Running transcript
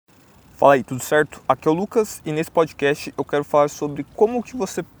Fala aí, tudo certo? Aqui é o Lucas e nesse podcast eu quero falar sobre como que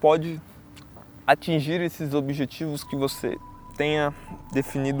você pode atingir esses objetivos que você tenha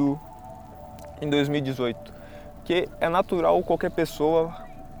definido em 2018. Porque é natural qualquer pessoa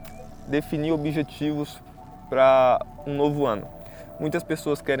definir objetivos para um novo ano. Muitas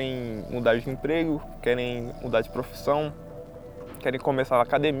pessoas querem mudar de emprego, querem mudar de profissão, querem começar a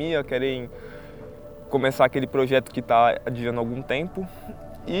academia, querem começar aquele projeto que está adiando há algum tempo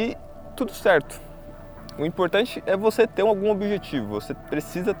e tudo certo. O importante é você ter algum objetivo, você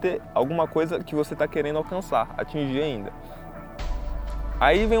precisa ter alguma coisa que você está querendo alcançar, atingir ainda.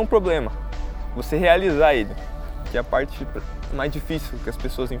 Aí vem um problema, você realizar ele, que é a parte mais difícil que as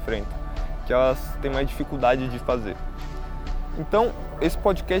pessoas enfrentam, que elas têm mais dificuldade de fazer. Então, esse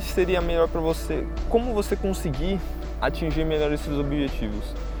podcast seria melhor para você, como você conseguir atingir melhor esses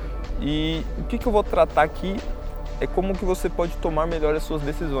objetivos. E o que eu vou tratar aqui é como que você pode tomar melhor as suas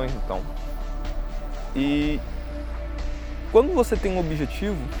decisões, então. E quando você tem um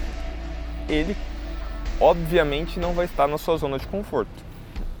objetivo, ele obviamente não vai estar na sua zona de conforto.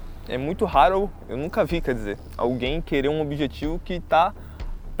 É muito raro, eu nunca vi, alguém querer um objetivo que está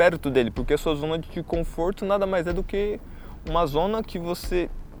perto dele, porque a sua zona de conforto nada mais é do que uma zona que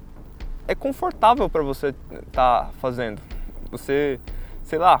você é confortável para você estar fazendo. Você,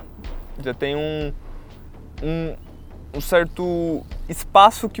 sei lá, já tem um certo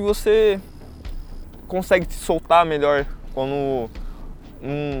espaço que você consegue se soltar melhor quando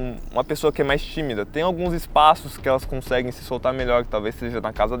uma pessoa que é mais tímida. Tem alguns espaços que elas conseguem se soltar melhor, que talvez seja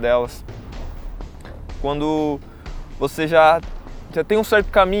na casa delas. Quando você já tem um certo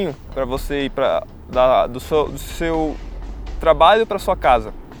caminho para você ir do seu trabalho para sua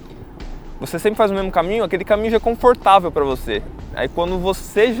casa. Você sempre faz o mesmo caminho, aquele caminho já é confortável para você. Aí quando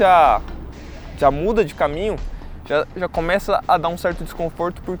você já muda de caminho, já começa a dar um certo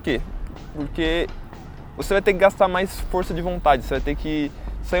desconforto. Por quê? Porque você vai ter que gastar mais força de vontade, você vai ter que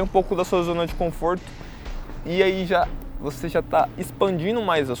sair um pouco da sua zona de conforto e aí você já está expandindo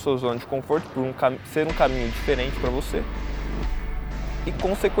mais a sua zona de conforto por ser um caminho diferente para você e,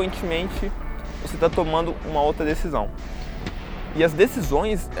 consequentemente, você está tomando uma outra decisão. E as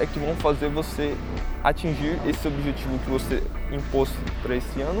decisões é que vão fazer você atingir esse objetivo que você impôs para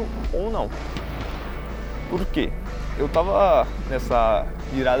esse ano ou não. Por quê? Eu estava nessa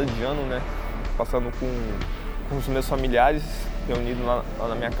virada de ano, passando com os meus familiares reunidos lá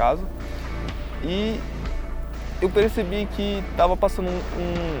na minha casa e eu percebi que estava passando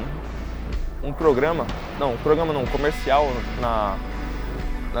um comercial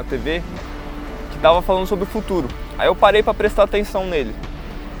na TV que estava falando sobre o futuro. Aí eu parei para prestar atenção nele.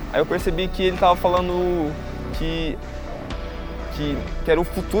 Aí eu percebi que ele estava falando que era o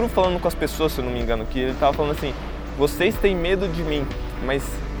futuro falando com as pessoas, se eu não me engano, que ele estava falando assim: vocês têm medo de mim, mas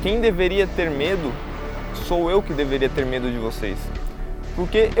quem deveria ter medo sou eu que deveria ter medo de vocês.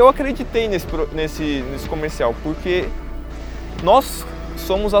 Porque eu acreditei nesse comercial, porque nós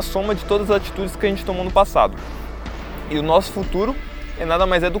somos a soma de todas as atitudes que a gente tomou no passado. E o nosso futuro é nada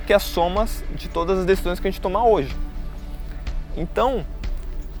mais do que a soma de todas as decisões que a gente tomar hoje. Então,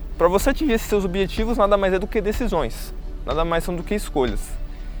 para você atingir esses seus objetivos, nada mais é do que decisões, nada mais são do que escolhas.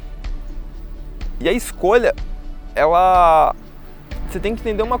 E a escolha, você tem que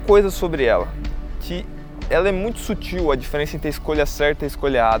entender uma coisa sobre ela, que ela é muito sutil, a diferença entre a escolha certa e a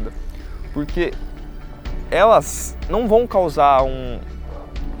escolha errada, porque elas não vão causar um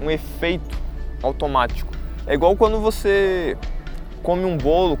efeito automático. É igual quando você come um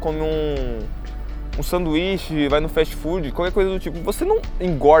bolo, come um sanduíche, vai no fast food, qualquer coisa do tipo, você não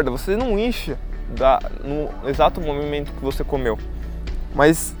engorda, você não incha no exato momento que você comeu,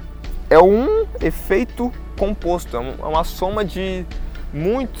 mas é um efeito composto, é uma soma de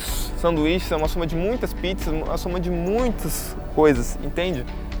muitos sanduíches, é uma soma de muitas pizzas, uma soma de muitas coisas, entende?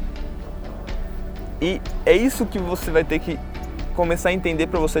 E é isso que você vai ter que começar a entender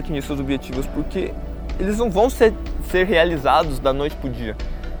para você atingir seus objetivos, porque eles não vão ser realizados da noite para o dia.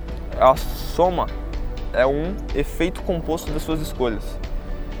 A soma é um efeito composto das suas escolhas.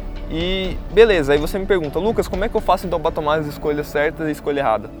 E beleza, aí você me pergunta: Lucas, como é que eu faço então para tomar as escolhas certas e a escolha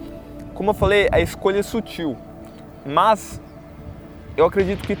errada? Como eu falei, a escolha é sutil, mas eu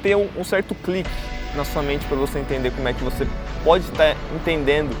acredito que tem um certo clique na sua mente para você entender como é que você pode estar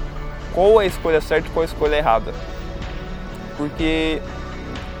entendendo qual é a escolha certa e qual é a escolha errada. Porque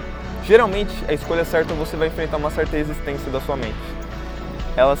geralmente a escolha certa você vai enfrentar uma certa resistência da sua mente.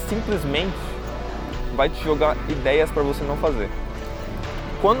 Ela simplesmente vai te jogar ideias para você não fazer.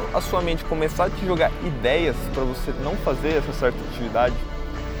 Quando a sua mente começar a te jogar ideias para você não fazer essa certa atividade,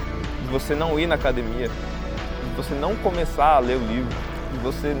 de você não ir na academia, de você não começar a ler o livro, de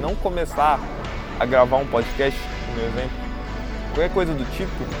você não começar a gravar um podcast, por exemplo, qualquer coisa do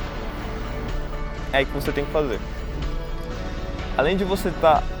tipo, é aí que você tem que fazer. Além de você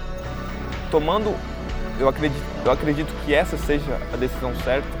estar tomando, eu acredito que essa seja a decisão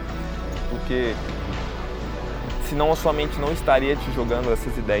certa, porque senão a sua mente não estaria te jogando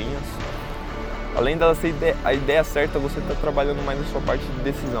essas ideinhas. Além dela ser a ideia certa, você está trabalhando mais na sua parte de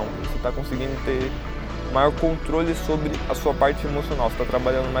decisão. Você está conseguindo ter maior controle sobre a sua parte emocional. Você está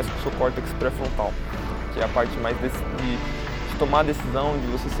trabalhando mais com o seu córtex pré-frontal, que é a parte mais de tomar decisão, de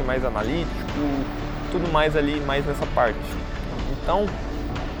você ser mais analítico, tudo mais ali, mais nessa parte. Então,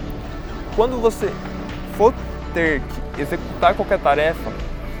 quando você for ter que executar qualquer tarefa,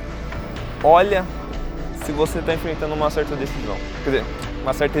 olha se você está enfrentando uma certa decisão, quer dizer,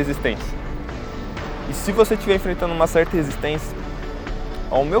 uma certa resistência. E se você estiver enfrentando uma certa resistência,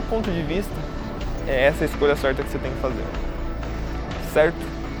 ao meu ponto de vista, é essa a escolha certa que você tem que fazer. Certo?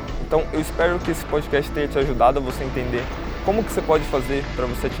 Então eu espero que esse podcast tenha te ajudado a você entender como que você pode fazer para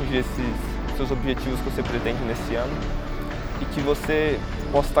você atingir esses seus objetivos que você pretende nesse ano e que você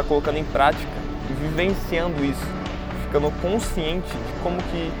possa estar colocando em prática e vivenciando isso, ficando consciente de como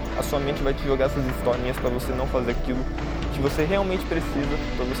que a sua mente vai te jogar essas historinhas para você não fazer aquilo que você realmente precisa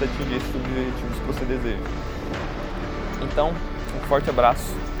para você atingir esses objetivos que você deseja. Então, um forte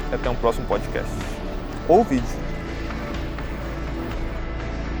abraço e até um próximo podcast ou vídeo.